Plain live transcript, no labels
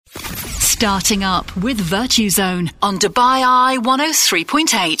Starting up with Virtue Zone on Dubai Eye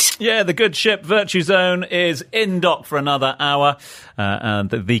 103.8. Yeah, the good ship Virtue Zone is in dock for another hour. And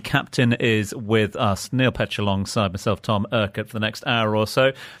the captain is with us, Neil Petch, alongside myself, Tom Urquhart, for the next hour or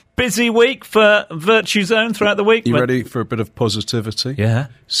so. Busy week for Virtue Zone throughout the week. You ready for a bit of positivity? Yeah.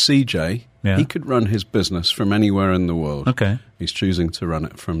 CJ, he could run his business from anywhere in the world. Okay. He's choosing to run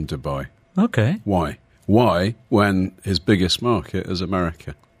it from Dubai. Okay. Why? Why when his biggest market is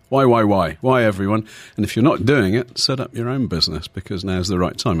America? Why, everyone? And if you're not doing it, set up your own business, because now's the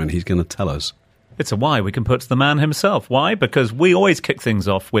right time, and he's going to tell us. It's a why we can put to the man himself. Why? Because we always kick things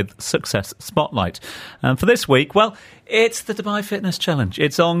off with Success Spotlight. And for this week, well, it's the Dubai Fitness Challenge.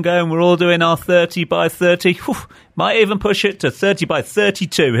 It's ongoing. We're all doing our 30 by 30. Whew, might even push it to 30 by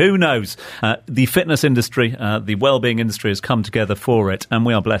 32. Who knows? The fitness industry, the well-being industry has come together for it. And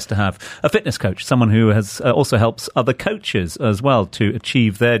we are blessed to have a fitness coach, someone who has also helps other coaches as well to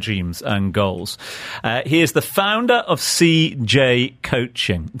achieve their dreams and goals. He is the founder of CJ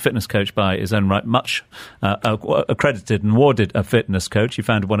Coaching, fitness coach by his own right, much accredited and awarded a fitness coach. He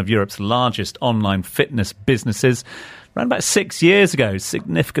founded one of Europe's largest online fitness businesses around about 6 years ago,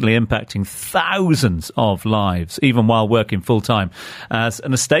 significantly impacting thousands of lives, even while working full-time as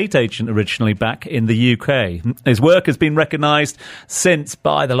an estate agent originally back in the UK. His work has been recognised since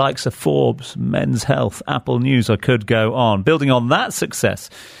by the likes of Forbes, Men's Health, Apple News. I could go on. Building on that success,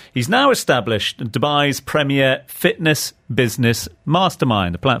 he's now established Dubai's premier fitness business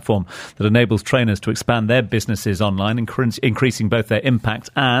mastermind, a platform that enables trainers to expand their businesses online, increasing both their impact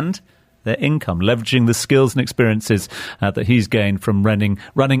and their income, leveraging the skills and experiences that he's gained from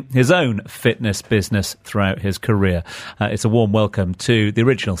running his own fitness business throughout his career. It's a warm welcome to the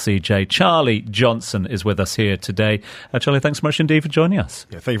original CJ. Charlie Johnson is with us here today. Charlie, thanks so much indeed for joining us.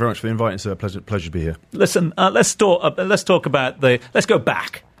 Yeah, thank you very much for the invite. It's a pleasure to be here. Listen, let's talk about let's go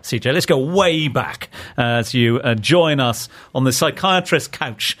back. CJ, let's go way back as you join us on the psychiatrist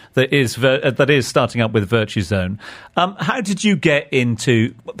couch that is starting up with Virtue Zone. How did you get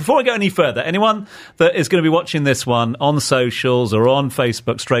into... Before I go any further, anyone that is going to be watching this one on socials or on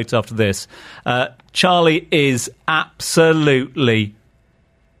Facebook straight after this, Charlie is absolutely...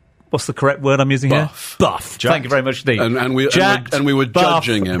 What's the correct word I'm using Buff. here? Buff. Jacked. Thank you very much indeed. And we were buff.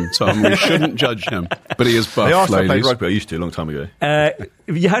 judging him, Tom. We shouldn't judge him. But he is buff, They asked if I played ladies. rugby. I used to a long time ago. How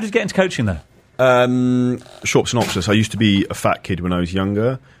did you get into coaching, though? Short synopsis. I used to be a fat kid when I was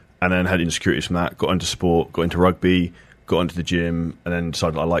younger, and then had insecurities from that. Got into sport, got into rugby, got into the gym, and then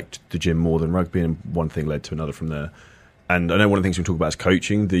decided I liked the gym more than rugby, and one thing led to another from there. And I know one of the things we talk about is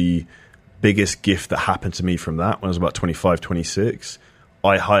coaching. The biggest gift that happened to me from that, when I was about 25, 26,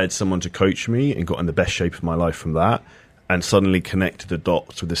 I hired someone to coach me and got in the best shape of my life from that, and suddenly connected the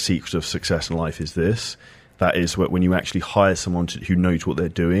dots with the secret of success in life is this. That is when you actually hire someone who knows what they're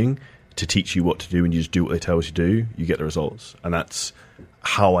doing to teach you what to do, and you just do what they tell you to do, you get the results. And that's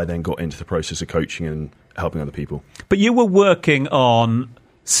how I then got into the process of coaching and helping other people. But you were working on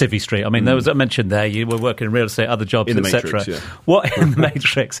Civvy Street. I mean, there was I mentioned there you were working in real estate, other jobs, In the etc. Matrix, yeah. What in the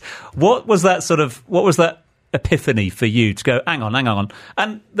Matrix? What was that epiphany for you to go, hang on?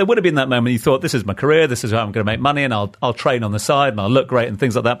 And there would have been that moment you thought, this is my career, this is how I'm going to make money, and I'll train on the side and I'll look great and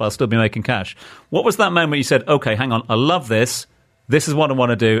things like that, but I'll still be making cash. What was that moment you said, okay, hang on, I love this is what I want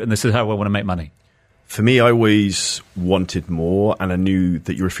to do, and this is how I want to make money? For me, I always wanted more, and I knew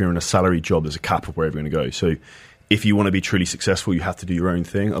that if you're in a salary job, there's a cap of where you're going to go. So if you want to be truly successful, you have to do your own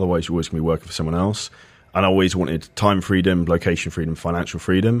thing, otherwise you're always going to be working for someone else. And I always wanted time freedom, location freedom, financial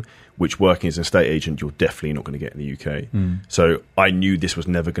freedom, which working as an estate agent, you're definitely not going to get in the UK. So I knew this was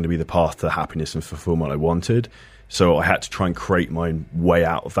never going to be the path to happiness and fulfillment I wanted. So I had to try and create my way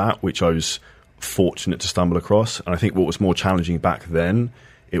out of that, which I was fortunate to stumble across. And I think what was more challenging back then,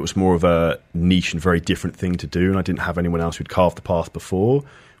 it was more of a niche and very different thing to do. And I didn't have anyone else who'd carved the path before,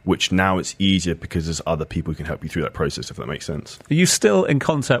 which now it's easier because there's other people who can help you through that process, if that makes sense. Are you still in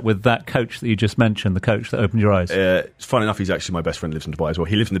contact with that coach that you just mentioned, the coach that opened your eyes? Funny enough, he's actually my best friend, lives in Dubai as well.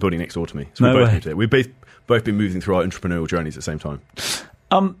 He lives in the building next door to me. So No we both way. moved here. We've both been moving through our entrepreneurial journeys at the same time.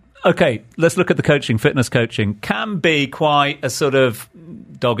 Okay, let's look at the coaching. Fitness coaching can be quite a sort of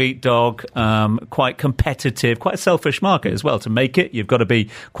dog-eat-dog, quite competitive, quite a selfish market as well. To make it, you've got to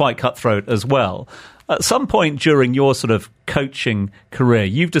be quite cutthroat as well. At some point during your sort of coaching career,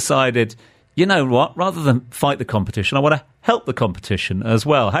 you've decided, you know what, rather than fight the competition, I want to help the competition as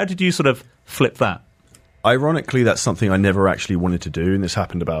well. How did you sort of flip that? Ironically, that's something I never actually wanted to do, and this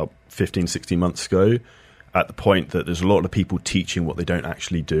happened about 15, 16 months ago, at the point that there's a lot of people teaching what they don't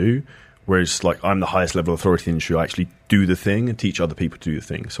actually do, whereas like I'm the highest level of authority in the industry. I actually do the thing and teach other people to do the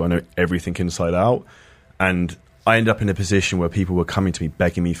thing, so I know everything inside out. And I ended up in a position where people were coming to me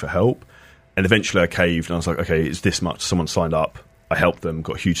begging me for help, And eventually I caved and I was like, okay, it's this much. Someone signed up. I helped them,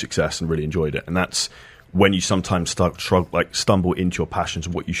 got huge success and really enjoyed it. And that's when you sometimes stumble into your passions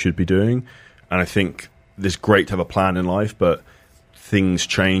of what you should be doing. And I think it's great to have a plan in life, but things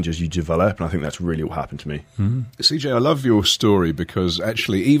change as you develop, and I think that's really what happened to me. CJ, I love your story because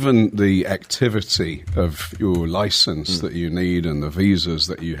actually even the activity of your license that you need and the visas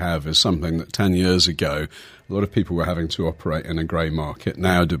that you have is something that 10 years ago a lot of people were having to operate in a grey market.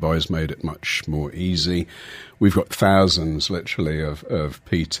 Now Dubai's made it much more easy. We've got thousands literally of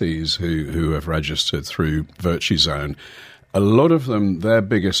PTs who have registered through VirtueZone. A lot of them, their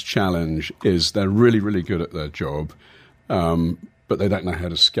biggest challenge is they're really, really good at their job, but they don't know how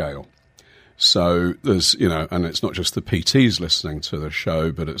to scale. So there's, and it's not just the PTs listening to the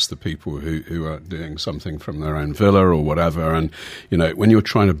show, but it's the people who are doing something from their own villa or whatever. And, when you're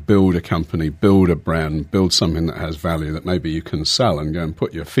trying to build a company, build a brand, build something that has value that maybe you can sell and go and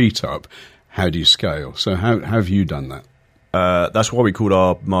put your feet up, how do you scale? So how have you done that? That's why we called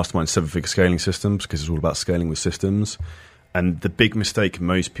our mastermind 7-Figure Scaling Systems, because it's all about scaling with systems. And the big mistake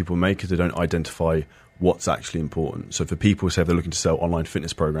most people make is they don't identify what's actually important. So for people who say they're looking to sell online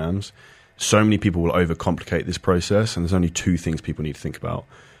fitness programs, so many people will overcomplicate this process, and there's only two things people need to think about.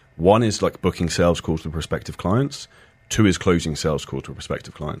 One is like booking sales calls to prospective clients. Two is closing sales calls to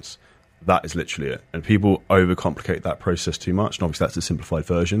prospective clients. That is literally it. And people overcomplicate that process too much, and obviously that's a simplified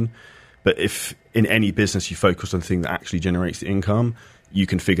version. But if in any business you focus on the thing that actually generates the income, you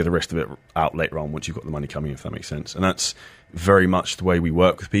can figure the rest of it out later on once you've got the money coming in, if that makes sense. And that's very much the way we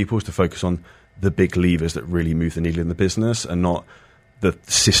work with people, is to focus on the big levers that really move the needle in the business, and not the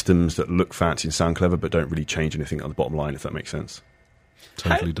systems that look fancy and sound clever but don't really change anything on the bottom line, if that makes sense.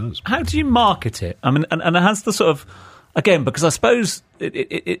 Totally does. How do you market it? I mean, and it has the sort of, again, because I suppose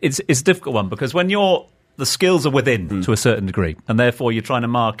it's a difficult one, because when the skills are within to a certain degree, and therefore you're trying to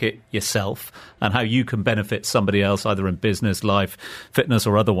market yourself and how you can benefit somebody else, either in business, life, fitness,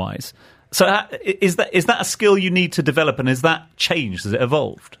 or otherwise. So is that a skill you need to develop, and has that changed? Has it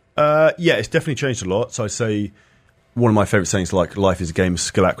evolved? Yeah, it's definitely changed a lot. So I'd say one of my favourite sayings, like, life is a game of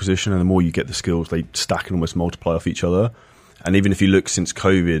skill acquisition, and the more you get the skills, they stack and almost multiply off each other. And even if you look since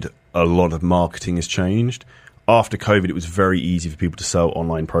COVID, a lot of marketing has changed. After COVID, it was very easy for people to sell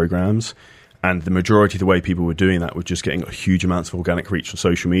online programs. And the majority of the way people were doing that was just getting huge amounts of organic reach on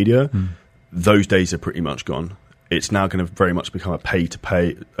social media. Those days are pretty much gone. It's now going to very much become a pay to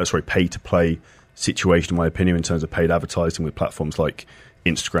play situation, in my opinion, in terms of paid advertising with platforms like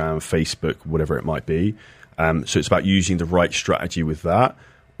Instagram, Facebook, whatever it might be. So it's about using the right strategy with that,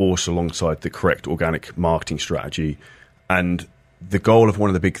 also alongside the correct organic marketing strategy. And the goal of one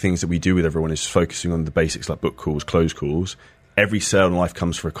of the big things that we do with everyone is focusing on the basics, like book calls, close calls. Every sale in life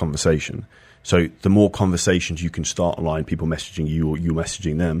comes from a conversation. So the more conversations you can start online, people messaging you or you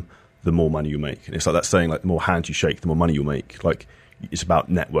messaging them, the more money you make. And it's like that saying, like, the more hands you shake, the more money you'll make. Like, it's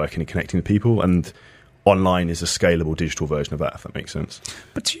about networking and connecting with people, and online is a scalable digital version of that, if that makes sense.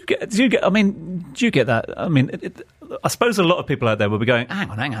 But do you get that? I mean, I suppose a lot of people out there will be going,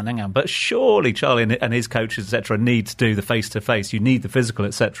 hang on. But surely Charlie and his coaches, etc., need to do the face-to-face. You need the physical,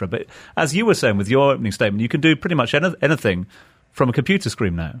 etc. But as you were saying with your opening statement, you can do pretty much anything from a computer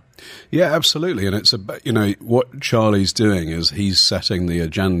screen now. Yeah, absolutely. And it's about, what Charlie's doing is he's setting the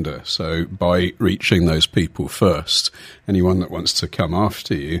agenda. So by reaching those people first, anyone that wants to come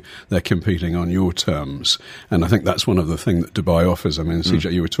after you, they're competing on your terms. And I think that's one of the things that Dubai offers. I mean,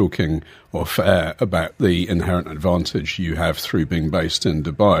 CJ, you were talking off air about the inherent advantage you have through being based in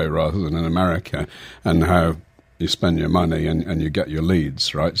Dubai rather than in America, and how you spend your money and you get your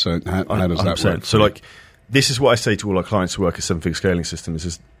leads, right? So how does that work? So, like, this is what I say to all our clients who work at 7-Figure Scaling Systems,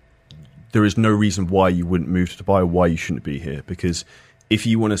 is there is no reason why you wouldn't move to Dubai or why you shouldn't be here. Because if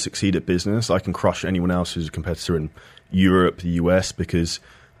you want to succeed at business, I can crush anyone else who's a competitor in Europe, the US, because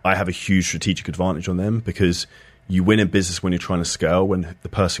I have a huge strategic advantage on them, because you win in business when you're trying to scale, when the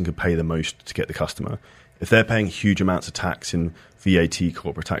person can pay the most to get the customer. If they're paying huge amounts of tax in VAT,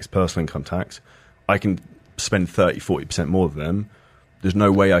 corporate tax, personal income tax, I can spend 30, 40% more than them. There's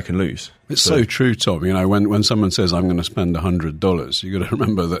no way I can lose. It's so true, Tom. When someone says, I'm going to spend $100, you've got to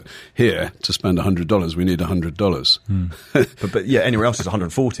remember that here, to spend $100, we need $100. But yeah, anywhere else is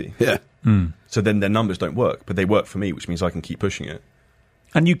 140. Yeah. So then their numbers don't work, but they work for me, which means I can keep pushing it.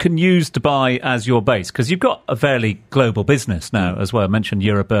 And you can use Dubai as your base, because you've got a fairly global business now as well. I mentioned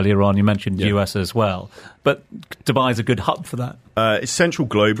Europe earlier on, you mentioned US as well. But Dubai is a good hub for that. It's central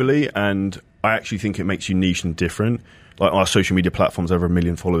globally, and I actually think it makes you niche and different. Like, our social media platforms, over 1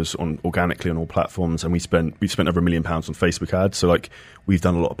 million followers organically on all platforms, and we've spent over £1 million on Facebook ads. So, like, we've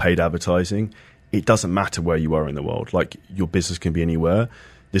done a lot of paid advertising. It doesn't matter where you are in the world. Like, your business can be anywhere.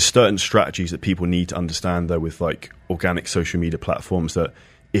 there's certain strategies that people need to understand, though, with like organic social media platforms, that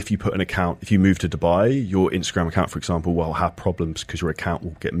if you put an account, if you move to Dubai, your Instagram account, for example, will have problems because your account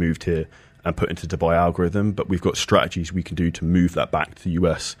will get moved here and put into Dubai algorithm. But we've got strategies we can do to move that back to the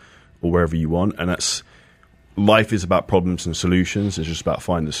US or wherever you want. And that's, life is about problems and solutions. It's just about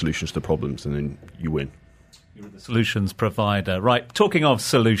finding the solutions to problems, and then you win. You're the solutions provider. Right, talking of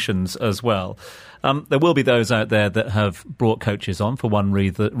solutions as well, there will be those out there that have brought coaches on for one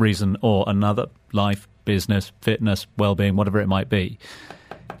reason or another, life, business, fitness, well-being, whatever it might be.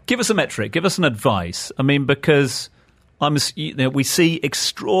 Give us a metric, give us an advice. I mean, because we see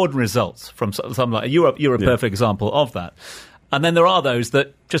extraordinary results from something like you're a perfect example of that. And then there are those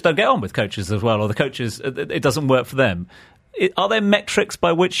that just don't get on with coaches as well, or the coaches, it doesn't work for them. Are there metrics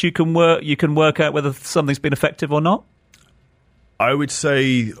by which you can work out whether something's been effective or not? I would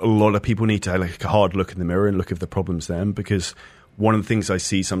say a lot of people need to have like a hard look in the mirror and look if the problem's them, because one of the things I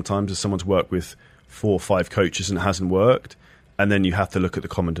see sometimes is someone's worked with 4 or 5 coaches and it hasn't worked, and then you have to look at the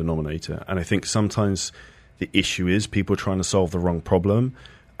common denominator. And I think sometimes the issue is people trying to solve the wrong problem,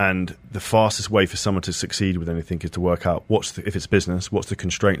 and the fastest way for someone to succeed with anything is to work out if it's business, what's the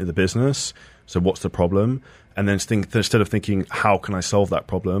constraint of the business, so what's the problem, and then instead of thinking how can I solve that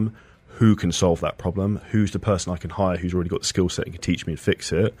problem, who can solve that problem, who's the person I can hire who's already got the skill set and can teach me and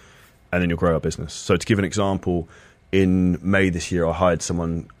fix it, and then you'll grow our business. So to give an example, in May this year I hired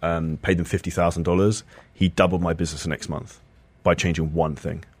someone, paid them $50,000. He doubled my business the next month by changing one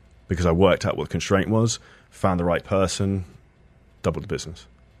thing, because I worked out what the constraint was, found the right person, doubled the business.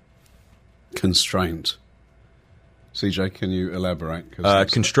 Constraint. CJ, can you elaborate?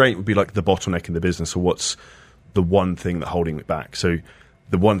 Constraint would be like the bottleneck in the business, or what's the one thing that's holding it back. So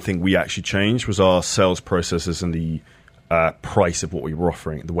the one thing we actually changed was our sales processes and the price of what we were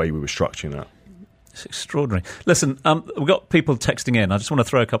offering, the way we were structuring that. It's extraordinary. Listen, we've got people texting in. I just want to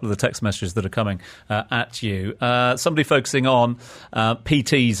throw a couple of the text messages that are coming at you. Somebody focusing on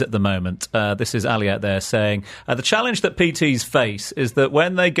PTs at the moment. This is Ali out there saying, the challenge that PTs face is that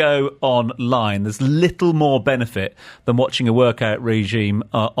when they go online, there's little more benefit than watching a workout regime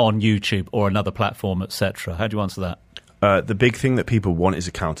on YouTube or another platform, etc. How do you answer that? The big thing that people want is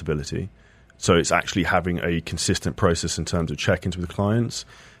accountability. So it's actually having a consistent process in terms of check-ins with clients.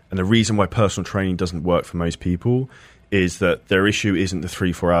 And the reason why personal training doesn't work for most people is that their issue isn't the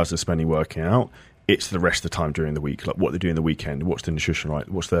 3-4 hours they're spending working out. It's the rest of the time during the week, like what they're doing the weekend, what's the nutrition like,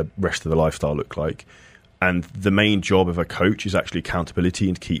 what's the rest of the lifestyle look like. And the main job of a coach is actually accountability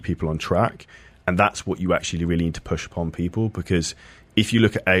and to keep people on track. And that's what you actually really need to push upon people, because if you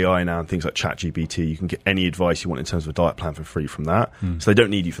look at AI now and things like ChatGPT, you can get any advice you want in terms of a diet plan for free from that. So they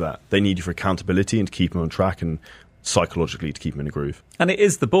don't need you for that. They need you for accountability and to keep them on track, and psychologically to keep them in a groove. And it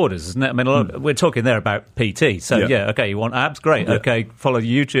is the borders, isn't it? I mean, we're talking there about PT. So, okay, you want abs? Great. Yeah. Okay, follow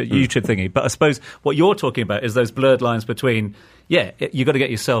the YouTube thingy. But I suppose what you're talking about is those blurred lines between, you've got to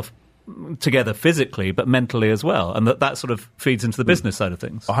get yourself together physically, but mentally as well. And that sort of feeds into the business side of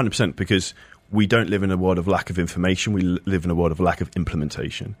things. 100%, because we don't live in a world of lack of information. We live in a world of lack of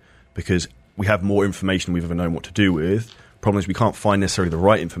implementation, because we have more information than we've ever known what to do with. Problem is we can't find necessarily the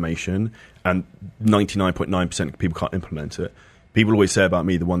right information, and 99.9% of people can't implement it. People always say about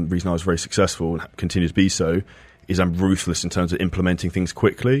me, the one reason I was very successful and continue to be so is I'm ruthless in terms of implementing things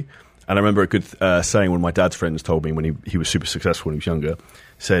quickly. And I remember a good saying one of my dad's friends told me when he was super successful when he was younger,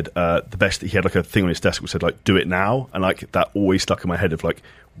 said the best, he had like a thing on his desk which said like, do it now. And like that always stuck in my head of like,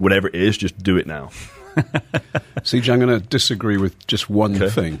 whatever it is, just do it now. CJ, I'm going to disagree with just one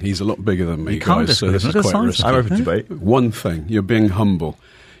thing. He's a lot bigger than me, guys, so this is quite risky. I'm open to debate. One thing, you're being humble.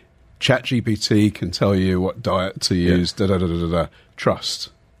 ChatGPT can tell you what diet to use, Trust.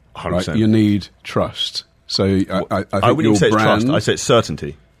 100%. Right? You need trust. So I think I wouldn't say it's trust, I say it's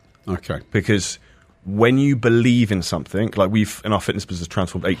certainty. Okay. Because when you believe in something, like we've, in our fitness business,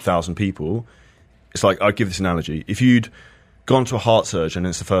 transformed 8,000 people, it's like, I'll give this analogy. If you'd gone to a heart surgeon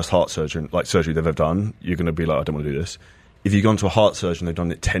and it's the first heart surgery they've ever done, you're going to be like, I don't want to do this. If you've gone to a heart surgeon, they've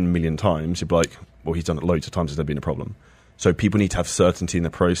done it 10 million times, you'd be like, well, he's done it loads of times, there's never been a problem. So people need to have certainty in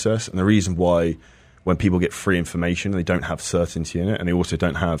the process. And the reason why when people get free information, they don't have certainty in it, and they also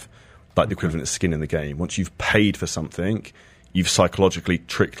don't have like the equivalent of skin in the game. Once you've paid for something, you've psychologically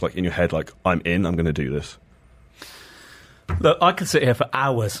tricked like in your head, like, I'm going to do this. Look, I could sit here for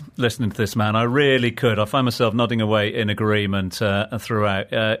hours listening to this man. I really could. I find myself nodding away in agreement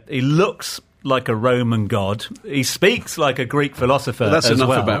throughout. He looks like a Roman god. He speaks like a Greek philosopher. Well, that's as enough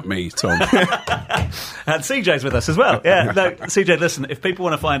well. About me, Tom. And CJ's with us as well. Yeah, no, CJ, listen, if people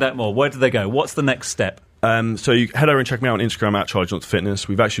want to find out more, where do they go? What's the next step? So you head over and check me out on Instagram at Charlie Johnson Fitness.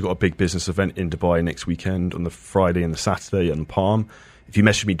 We've actually got a big business event in Dubai next weekend on the Friday and the Saturday in Palm. if you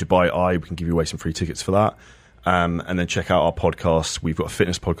message me Dubai Eye, we can give you away some free tickets for that. And then check out our podcast. We've got a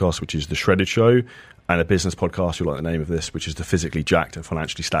fitness podcast, which is The Shredded Show, and a business podcast, you'll like the name of this, which is the Physically Jacked and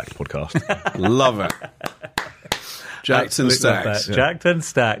Financially Stacked podcast. Love it. Jacked and stacked. Yeah. Jacked and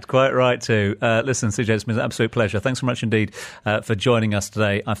stacked, quite right too. Listen, CJ, it's been an absolute pleasure. Thanks so much indeed for joining us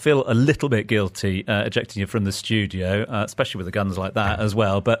today. I feel a little bit guilty ejecting you from the studio, especially with the guns like that as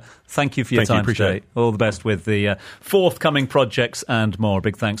well. But thank you for your time today. All the best with the forthcoming projects and more.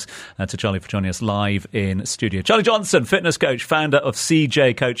 Big thanks to Charlie for joining us live in studio. Charlie Johnson, fitness coach, founder of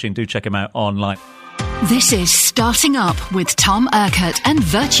CJ Coaching. Do check him out online. This is Starting Up with Tom Urquhart and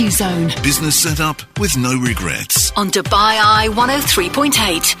Virtue Zone. Business set up with no regrets. On Dubai Eye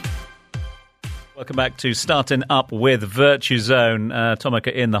 103.8. Welcome back to Starting Up with Virtue Zone. Tom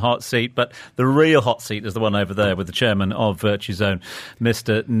Urquhart in the hot seat, but the real hot seat is the one over there with the chairman of Virtue Zone,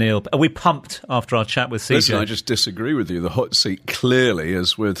 Mr. Neil. Are we pumped after our chat with CJ? Listen, I just disagree with you. The hot seat clearly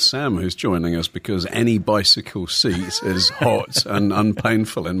is with Sam, who's joining us, because any bicycle seat is hot and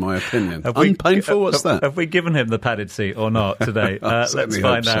unpainful, in my opinion. Unpainful? What's that? Have we given him the padded seat or not today? Let's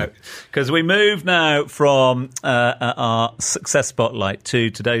find so. out. Because we move now from our success spotlight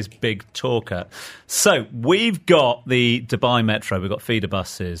to today's big talker. So we've got the Dubai Metro, we've got feeder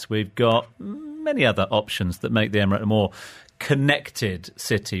buses, we've got many other options that make the Emirate a more connected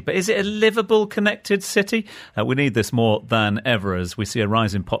city. But is it a livable connected city? We need this more than ever as we see a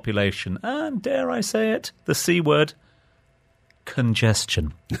rise in population and, dare I say it, the C word,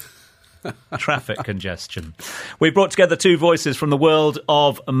 congestion. Traffic congestion. We've brought together two voices from the world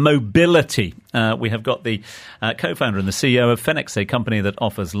of mobility. We have got the co-founder and the CEO of Phoenix, a company that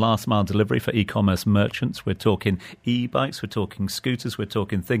offers last-mile delivery for e-commerce merchants. We're talking e-bikes, we're talking scooters, we're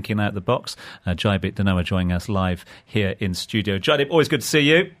talking thinking out the box. Jaideep Dhanoa joining us live here in studio. Jaideep, always good to see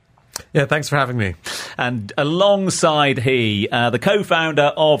you. Yeah, thanks for having me. And alongside the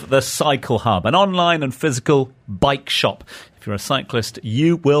co-founder of the Cycle Hub, an online and physical bike shop. If you're a cyclist,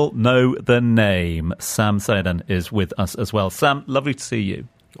 you will know the name. Sam Sayedan is with us as well. Sam, lovely to see you.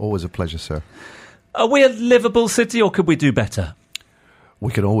 Always a pleasure, sir. Are we a livable city or could we do better?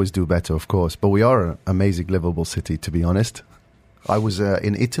 We can always do better, of course, but we are an amazing livable city, to be honest. I was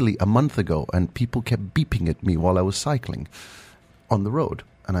in Italy a month ago and people kept beeping at me while I was cycling on the road.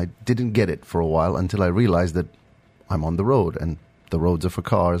 And I didn't get it for a while until I realized that I'm on the road and the roads are for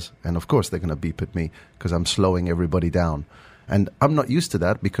cars. And of course they're going to beep at me because I'm slowing everybody down. And I'm not used to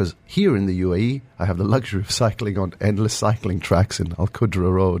that because here in the UAE, I have the luxury of cycling on endless cycling tracks in Al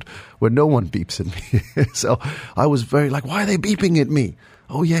Qudra Road where no one beeps at me. So I was very like, why are they beeping at me?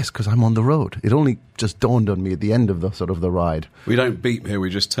 Oh, yes, because I'm on the road. It only just dawned on me at the end of the ride. We don't beep here. We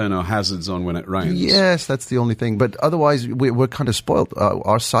just turn our hazards on when it rains. Yes, that's the only thing. But otherwise, we're kind of spoiled.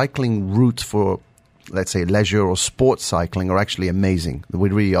 Our cycling routes for, let's say, leisure or sports cycling are actually amazing. We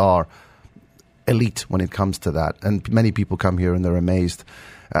really are elite when it comes to that. And many people come here and they're amazed.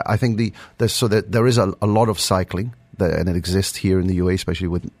 I think there is a lot of cycling. And it exists here in the UAE, especially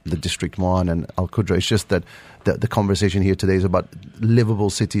with the District 1 and Al Qudra. It's just that the conversation here today is about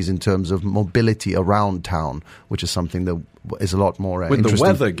livable cities in terms of mobility around town, which is something that is a lot more with interesting. The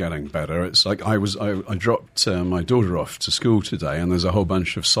weather getting better, it's like I dropped my daughter off to school today, and there's a whole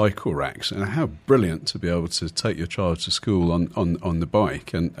bunch of cycle racks, and how brilliant to be able to take your child to school on the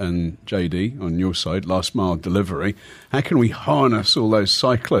bike. And JD, on your side, last mile delivery. How can we harness all those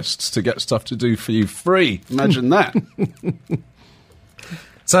cyclists to get stuff to do for you free? Imagine that.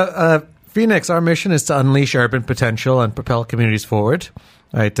 So, Phoenix, our mission is to unleash urban potential and propel communities forward.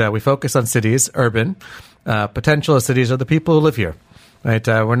 Right, we focus on cities, urban. Potential of cities are the people who live here. Right,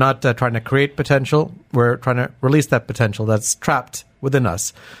 we're not trying to create potential. We're trying to release that potential that's trapped within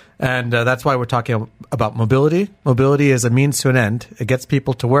us. And that's why we're talking about mobility. Mobility is a means to an end. It gets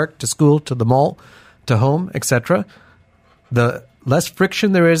people to work, to school, to the mall, to home, etc. The less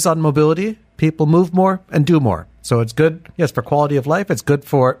friction there is on mobility, people move more and do more. So it's good, yes, for quality of life. It's good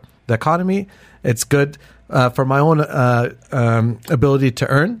for the economy. It's good for my own ability to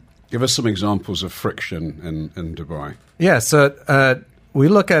earn. Give us some examples of friction in Dubai. Yeah, so we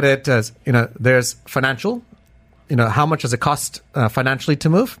look at it as, there's financial. How much does it cost financially to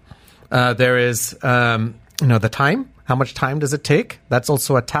move? There is, the time. How much time does it take? That's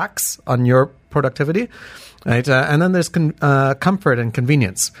also a tax on your productivity. Right, and then there's comfort and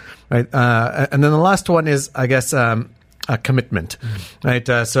convenience, right? And then the last one is, I guess, a commitment, right?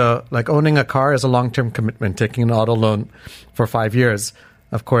 So, like owning a car is a long-term commitment. Taking an auto loan for 5 years,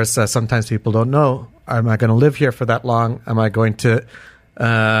 of course, sometimes people don't know: am I going to live here for that long? Am I going to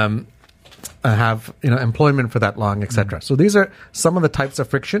have employment for that long, etc. So these are some of the types of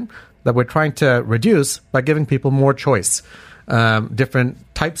friction that we're trying to reduce by giving people more choice. different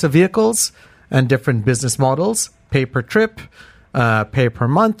types of vehicles and different business models, pay per trip, pay per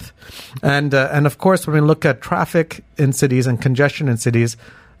month. And of course, when we look at traffic in cities and congestion in cities,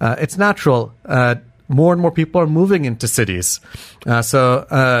 it's natural. More and more people are moving into cities.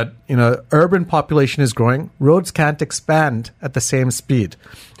 Urban population is growing. Roads can't expand at the same speed,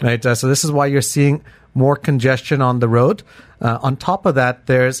 right? So this is why you're seeing more congestion on the road. On top of that,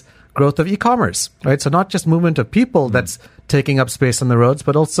 there's growth of e-commerce, right? So not just movement of people that's taking up space on the roads,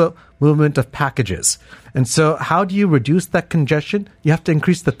 but also movement of packages. And so how do you reduce that congestion? You have to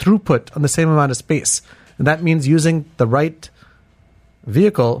increase the throughput on the same amount of space. And that means using the right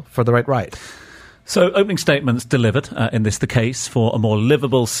vehicle for the right ride. So opening statements delivered in this the case for a more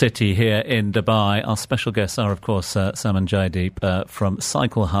livable city here in Dubai. Our special guests are, of course, Sam and Jaideep from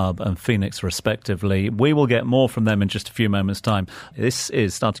Cycle Hub and Phoenix, respectively. We will get more from them in just a few moments' time. This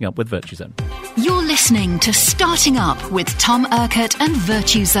is Starting Up with Virtue Zone. You're listening to Starting Up with Tom Urquhart and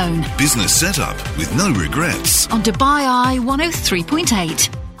Virtue Zone Business setup with no regrets. on Dubai Eye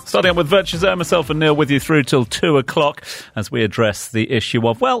 103.8. Starting up with Virtue Zone, myself and Neil with you through till 2 o'clock as we address the issue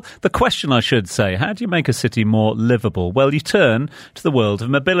of, well, the question I should say, how do you make a city more livable? Well, you turn to the world of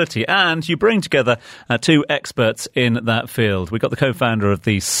mobility and you bring together two experts in that field. We've got the co-founder of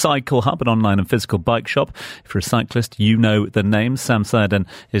the Cycle Hub, an online and physical bike shop. If you're a cyclist, you know the name. Sam Sayedin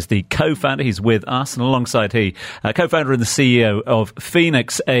is the co-founder. He's with us, and alongside he, co-founder and the CEO of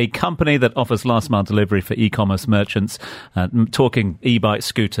Phoenix, a company that offers last-mile delivery for e-commerce merchants, talking e-bike,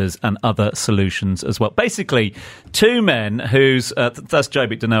 scooters, and other solutions as well. Basically, two men whose, that's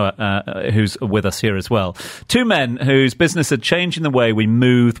Jaideep Dhanoa, who's with us here as well. Two men whose business are changing the way we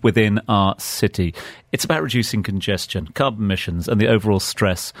move within our city. It's about reducing congestion, carbon emissions, and the overall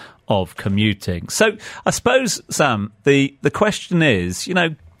stress of commuting. So I suppose, Sam, the question is,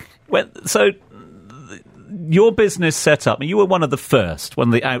 your business set up, you were one of the first, one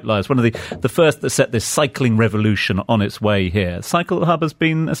of the outliers, one of the first that set this cycling revolution on its way here. Cycle Hub has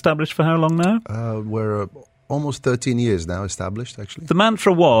been established for how long now? We're almost 13 years now established, actually. The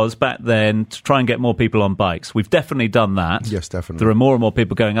mantra was back then to try and get more people on bikes. We've definitely done that. Yes, definitely. There are more and more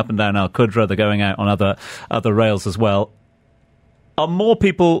people going up and down Al Qudra. They're going out on other rails as well. Are more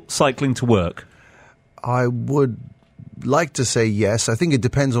people cycling to work? I would like to say yes. I think it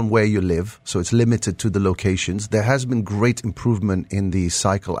depends on where you live, so it's limited to the locations. There has been great improvement in the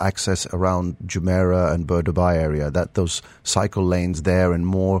cycle access around Jumeirah and Bur Dubai area, that those cycle lanes there and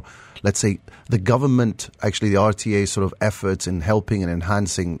more, let's say, the government, actually the RTA sort of efforts in helping and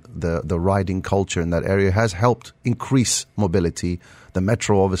enhancing the riding culture in that area has helped increase mobility. The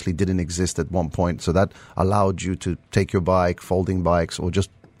metro obviously didn't exist at one point, so that allowed you to take your bike, folding bikes, or just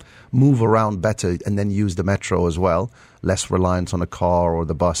move around better and then use the metro as well. Less reliance on a car or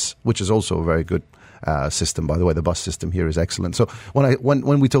the bus, which is also a very good system, by the way. The bus system here is excellent. So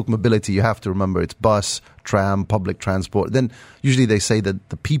when we talk mobility, you have to remember it's bus, tram, public transport. Then usually they say that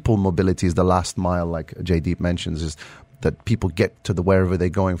the people mobility is the last mile, like Jaideep mentions, is that people get to wherever they're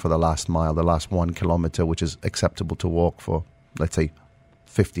going for the last mile, the last 1 kilometer, which is acceptable to walk for, let's say,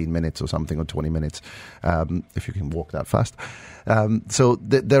 15 minutes or something, or 20 minutes, if you can walk that fast. So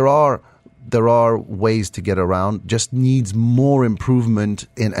there are ways to get around, just needs more improvement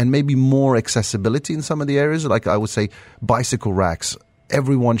and maybe more accessibility in some of the areas. Like I would say bicycle racks.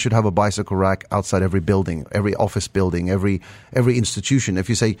 Everyone should have a bicycle rack outside every building, every office building, every institution. If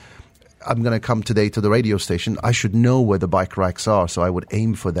you say, I'm going to come today to the radio station, I should know where the bike racks are, so I would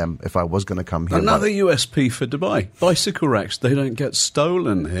aim for them if I was going to come here. Another USP for Dubai. Bicycle racks, they don't get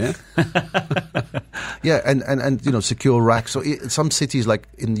stolen here. Yeah, and secure racks. So some cities, like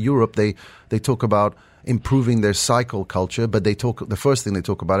in Europe, they talk about improving their cycle culture, but the first thing they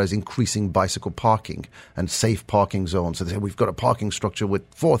talk about is increasing bicycle parking and safe parking zones. So they say we've got a parking structure with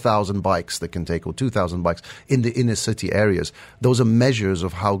 4,000 bikes that can take, or 2,000 bikes in the inner city areas. Those are measures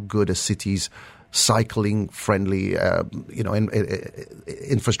of how good a city's cycling friendly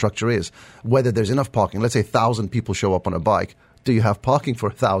infrastructure is. Whether there's enough parking, let's say 1,000 people show up on a bike, do you have parking for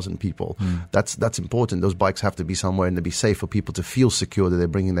 1,000 people? That's important. Those bikes have to be somewhere and to be safe for people to feel secure that they're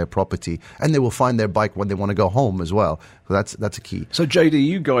bringing their property, and they will find their bike when they want to go home as well. So that's a key. So JD,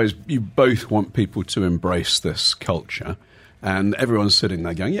 you both want people to embrace this culture, and everyone's sitting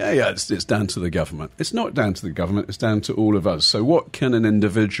there going, yeah, it's down to the government. It's not down to the government, it's down to all of us. So what can an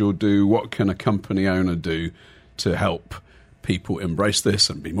individual do? What can a company owner do to help people embrace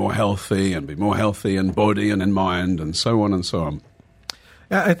this and be more healthy in body and in mind, and so on and so on?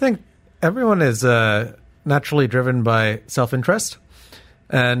 Yeah, I think everyone is naturally driven by self-interest.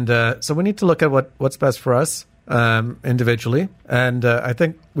 And so we need to look at what's best for us individually. And I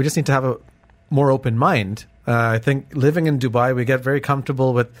think we just need to have a more open mind I think living in Dubai, we get very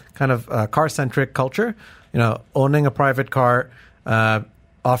comfortable with kind of car-centric culture. Owning a private car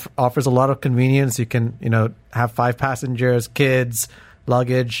offers a lot of convenience. You can, have 5 passengers, kids,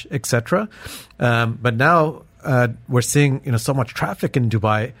 luggage, etc. But now we're seeing, so much traffic in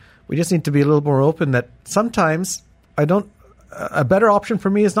Dubai. We just need to be a little more open that sometimes a better option for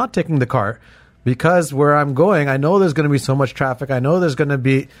me is not taking the car, because where I'm going, I know there's going to be so much traffic. I know there's going to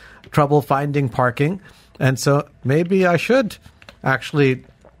be trouble finding parking. And so maybe I should actually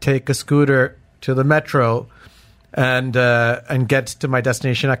take a scooter to the metro and get to my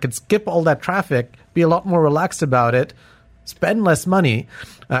destination. I could skip all that traffic, be a lot more relaxed about it, spend less money.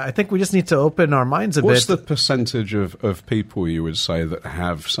 I think we just need to open our minds a bit. What's the percentage of people you would say that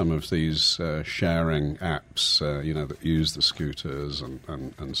have some of these sharing apps, that use the scooters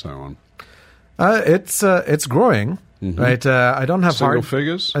and so on? It's growing, right? I don't have single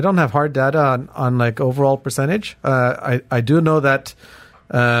figures. I don't have hard data on like overall percentage. I do know that,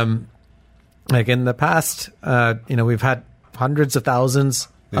 like in the past, we've had hundreds of thousands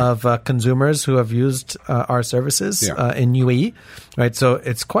of consumers who have used our services in UAE, right? So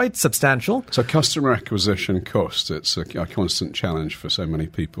it's quite substantial. So customer acquisition cost, it's a constant challenge for so many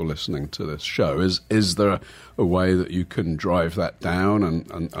people listening to this show. Is there a way that you can drive that down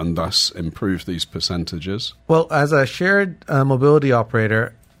and thus improve these percentages? Well, as a shared mobility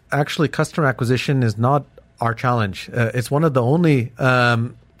operator, actually customer acquisition is not our challenge. It's one of the only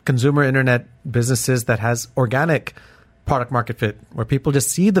consumer internet businesses that has organic product market fit, where people just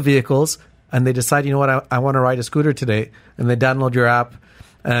see the vehicles and they decide, I want to ride a scooter today, and they download your app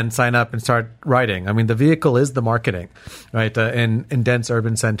and sign up and start riding. I mean, the vehicle is the marketing, right, in dense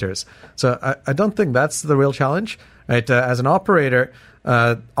urban centers. So I don't think that's the real challenge, right? As an operator,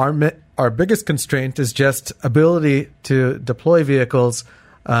 our biggest constraint is just ability to deploy vehicles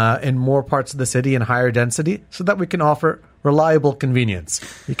in more parts of the city in higher density so that we can offer reliable convenience.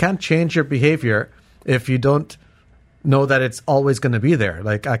 You can't change your behavior if you don't know that it's always going to be there.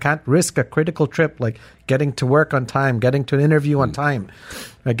 Like, I can't risk a critical trip, like getting to work on time, getting to an interview on time,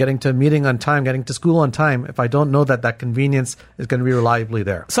 getting to a meeting on time, getting to school on time, if I don't know that convenience is going to be reliably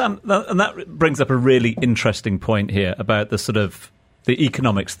there. Sam, and that brings up a really interesting point here about the sort of the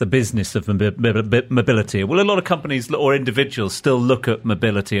economics, the business of mobility. Well, a lot of companies or individuals still look at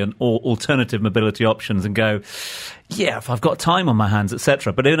mobility and alternative mobility options and go, yeah, if I've got time on my hands,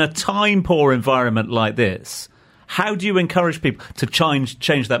 etc. But in a time-poor environment like this, how do you encourage people to change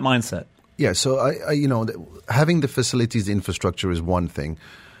that mindset? Yeah, so I having the facilities, the infrastructure is one thing.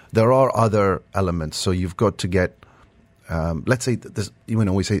 There are other elements. So you've got to get, let's say,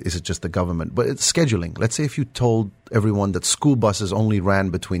 we say, is it just the government? But it's scheduling. Let's say if you told everyone that school buses only ran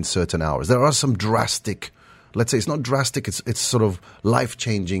between certain hours. There are some drastic, let's say it's not drastic, it's sort of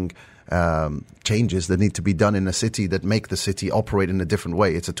life-changing changes that need to be done in a city that make the city operate in a different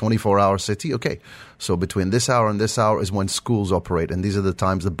way. It's a 24-hour city. Okay, so between this hour and this hour is when schools operate, and these are the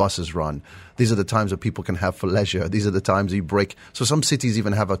times the buses run. These are the times that people can have for leisure. These are the times you break. So some cities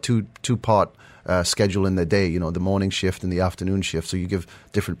even have a two-part schedule in the day, the morning shift and the afternoon shift. So you give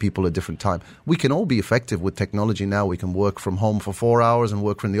different people a different time. We can all be effective with technology now. We can work from home for 4 hours and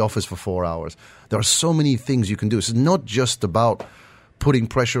work from the office for 4 hours. There are so many things you can do. It's not just about putting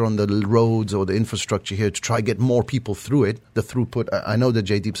pressure on the roads or the infrastructure here to try get more people through it, the throughput. I know that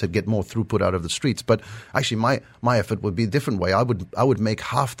Jaydeep said get more throughput out of the streets, but actually my effort would be a different way. I would make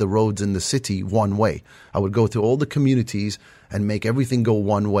half the roads in the city one way. I would go to all the communities and make everything go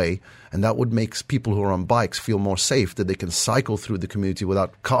one way, and that would make people who are on bikes feel more safe, that they can cycle through the community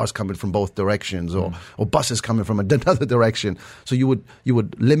without cars coming from both directions or buses coming from another direction. So you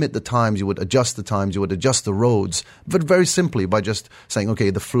would limit the times, you would adjust the times, you would adjust the roads, but very simply by just saying, okay,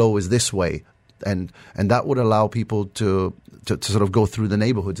 the flow is this way, and that would allow people to sort of go through the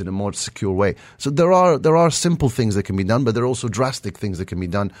neighborhoods in a more secure way. So there are simple things that can be done, but there are also drastic things that can be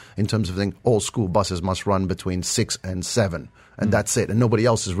done in terms of saying all school buses must run between 6 and 7, and that's it. And nobody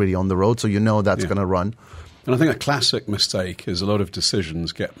else is really on the road, so that's going to run. And I think a classic mistake is a lot of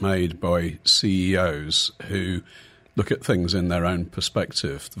decisions get made by CEOs who look at things in their own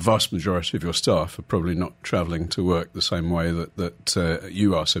perspective. The vast majority of your staff are probably not travelling to work the same way that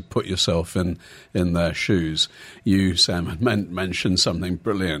you are, so put yourself in their shoes. You, Sam, had mentioned something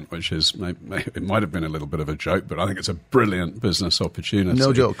brilliant, which is, it might have been a little bit of a joke, but I think it's a brilliant business opportunity.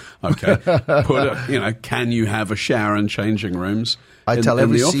 No joke. Okay. Can you have a shower and changing rooms? I tell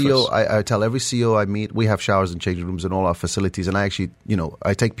every CEO I meet, we have showers and changing rooms in all our facilities, and I actually,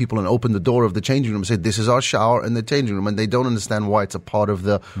 I take people and open the door of the changing room and say, this is our shower and the changing room, and they don't understand why it's a part of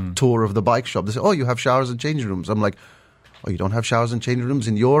the tour of the bike shop. They say, oh, you have showers and changing rooms. I'm like, oh, you don't have showers and changing rooms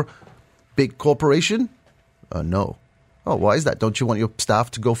in your big corporation? No. Oh, why is that? Don't you want your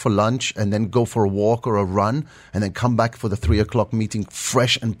staff to go for lunch and then go for a walk or a run and then come back for the 3 o'clock meeting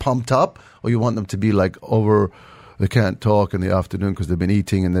fresh and pumped up? Or you want them to be like they can't talk in the afternoon because they've been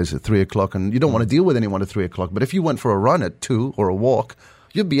eating and there's a 3 o'clock and you don't want to deal with anyone at 3 o'clock. But if you went for a run at 2 or a walk,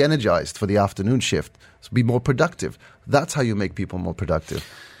 you'd be energized for the afternoon shift. So be more productive. That's how you make people more productive.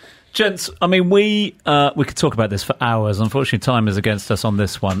 Gents, I mean, we could talk about this for hours. Unfortunately, time is against us on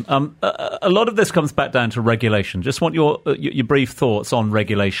this one. A lot of this comes back down to regulation. Just want your brief thoughts on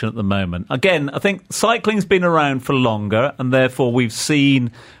regulation at the moment. Again, I think cycling's been around for longer, and therefore we've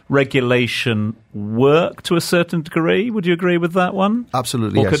seen regulation work to a certain degree. Would you agree with that one?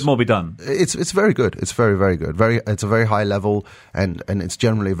 Absolutely, or yes. could more be done? It's very good. It's very, very good. It's a very high level, and it's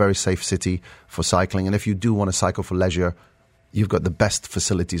generally a very safe city for cycling. And if you do want to cycle for leisure, you've got the best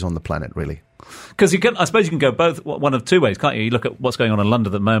facilities on the planet, really. Because I suppose you can go both one of two ways, can't you? You look at what's going on in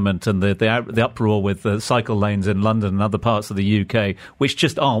London at the moment and the uproar with the cycle lanes in London and other parts of the UK, which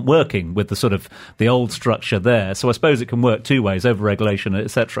just aren't working with the sort of the old structure there. So I suppose it can work two ways, over-regulation,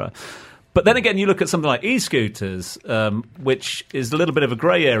 etc. But then again, you look at something like e-scooters, which is a little bit of a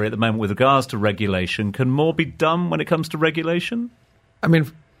grey area at the moment with regards to regulation. Can more be done when it comes to regulation? I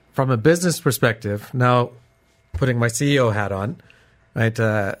mean, from a business perspective, now putting my CEO hat on, right?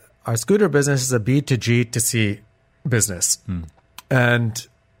 Our scooter business is a B2G to C business. And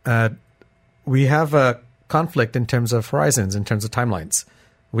we have a conflict in terms of horizons, in terms of timelines.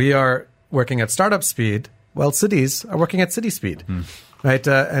 We are working at startup speed, while cities are working at city speed, right?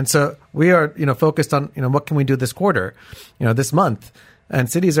 And so we are, focused on, what can we do this quarter, this month? And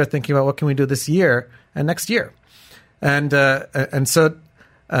cities are thinking about what can we do this year and next year. And so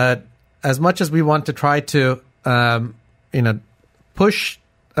as much as we want to try to push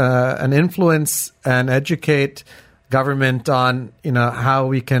and influence and educate government on, how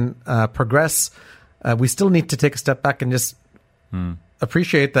we can progress, we still need to take a step back and just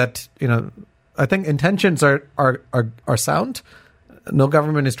appreciate that, I think intentions are sound. No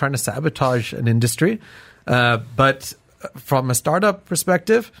government is trying to sabotage an industry. But from a startup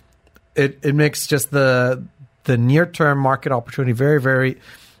perspective, it makes just the near-term market opportunity very, very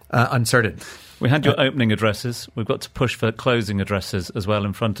uncertain. We had your opening addresses. We've got to push for closing addresses as well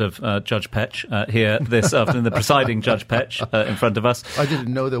in front of Judge Petch here this afternoon, the presiding Judge Petch in front of us. I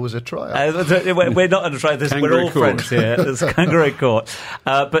didn't know there was a trial. We're not on a trial. We're all court. friends here. It's Kangaroo Court.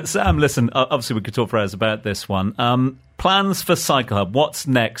 But Sam, listen, obviously we could talk for hours about this one. Plans for Cycle Hub. What's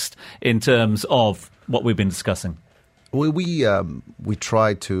next in terms of what we've been discussing? We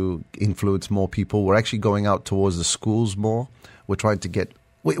try to influence more people. We're actually going out towards the schools more. We're trying to get...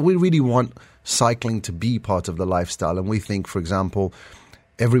 We really want cycling to be part of the lifestyle. And we think, for example,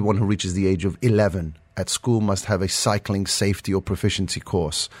 everyone who reaches the age of 11 at school must have a cycling safety or proficiency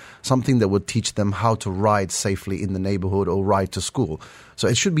course, something that would teach them how to ride safely in the neighborhood or ride to school. So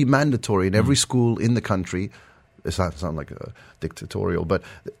it should be mandatory in every school in the country. It sounds like a dictatorial, but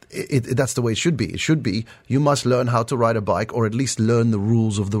that's the way it should be. It should be you must learn how to ride a bike or at least learn the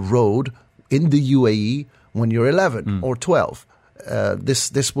rules of the road in the UAE when you're 11 or 12.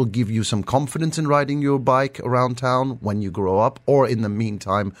 This will give you some confidence in riding your bike around town when you grow up, or in the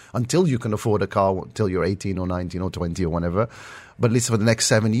meantime, until you can afford a car, until you're 18 or 19 or 20 or whatever. But at least for the next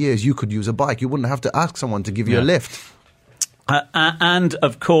 7 years, you could use a bike. You wouldn't have to ask someone to give you a lift. And,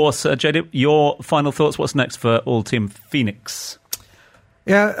 of course, Jadip, your final thoughts. What's next for All Team Phoenix?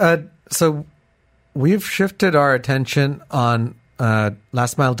 Yeah, so we've shifted our attention on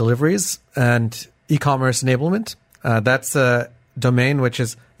last-mile deliveries and e-commerce enablement. That's a domain which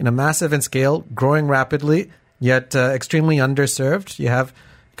is massive in scale, growing rapidly, yet extremely underserved. You have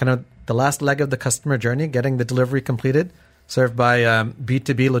kind of the last leg of the customer journey, getting the delivery completed, served by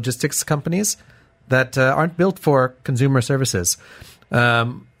B2B logistics companies that aren't built for consumer services.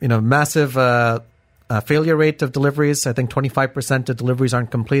 Massive failure rate of deliveries. I think 25% of deliveries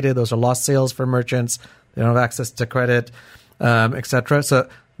aren't completed. Those are lost sales for merchants. They don't have access to credit, etc. So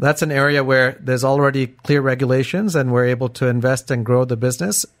that's an area where there's already clear regulations, and we're able to invest and grow the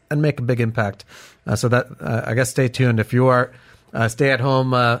business and make a big impact. So that I guess stay tuned. If you are a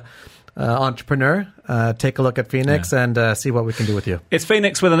stay-at-home entrepreneur, take a look at Phoenix and see what we can do with you. It's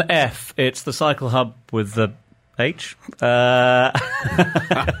Phoenix with an F. It's the Cycle Hub with the H. And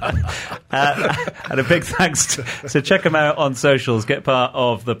a big thanks so check them out on socials, get part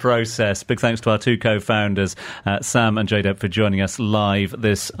of the process. Big thanks to our two co-founders, Sam and Jadip, for joining us live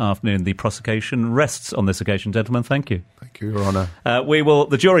this afternoon. The prosecution rests on this occasion. Gentlemen, thank you. Thank you, Your Honour.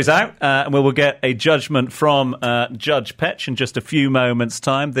 The jury's out, and we will get a judgment from Judge Petch in just a few moments'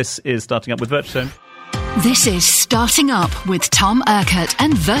 time. This is Starting Up with Virtue Zone. This is Starting Up with Tom Urquhart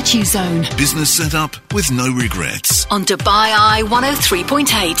and Virtue Zone Business set up with no regrets. on Dubai Eye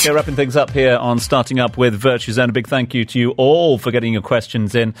 103.8. We're wrapping things up here on Starting Up with Virtue Zone. A big thank you to you all for getting your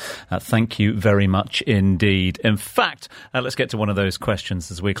questions in. Thank you very much indeed. In fact, let's get to one of those questions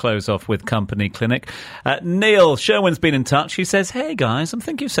as we close off with Company Clinic. Neil Sherwin's been in touch. He says, hey guys, I'm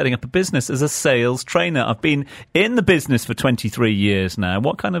thinking of setting up a business as a sales trainer. I've been in the business for 23 years now.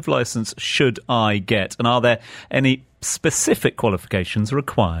 What kind of license should I get? And are there any specific qualifications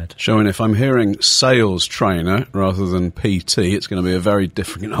required? Showing if I'm hearing sales trainer rather than PT, it's going to be a very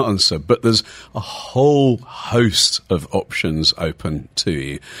different answer. But there's a whole host of options open to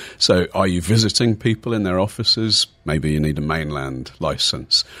you. So are you visiting people in their offices? Maybe you need a mainland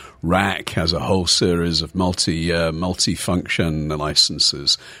license. RAC has a whole series of multi-function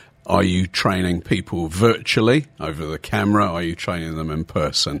licenses. Are you training people virtually over the camera? Are you training them in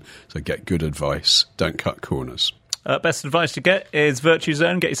person? So get good advice. Don't cut corners. Best advice to get is Virtue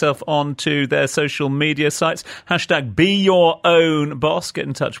Zone. Get yourself onto their social media sites. Hashtag be your own boss. Get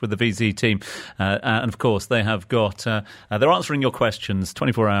in touch with the VZ team. And of course, they have got, they're answering your questions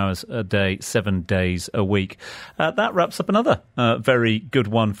 24 hours a day, 7 days a week. That wraps up another very good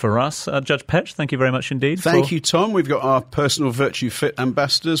one for us. Judge Petch, thank you very much indeed. Thank you, Tom. We've got our personal Virtue Fit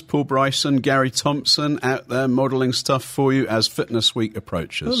ambassadors, Paul Bryson, Gary Thompson, out there modelling stuff for you as Fitness Week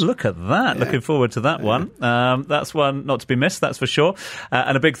approaches. Oh, look at that. Yeah. Looking forward to that one. That's one not to be missed, that's for sure.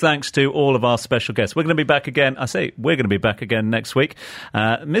 And a big thanks to all of our special guests. We're going to be back again. I say we're going to be back again next week.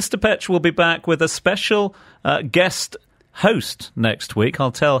 Mr. Petch will be back with a special guest host next week.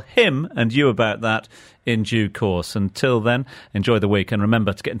 I'll tell him and you about that in due course. Until then, enjoy the week and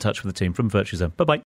remember to get in touch with the team from Virtue Zone. Bye-bye.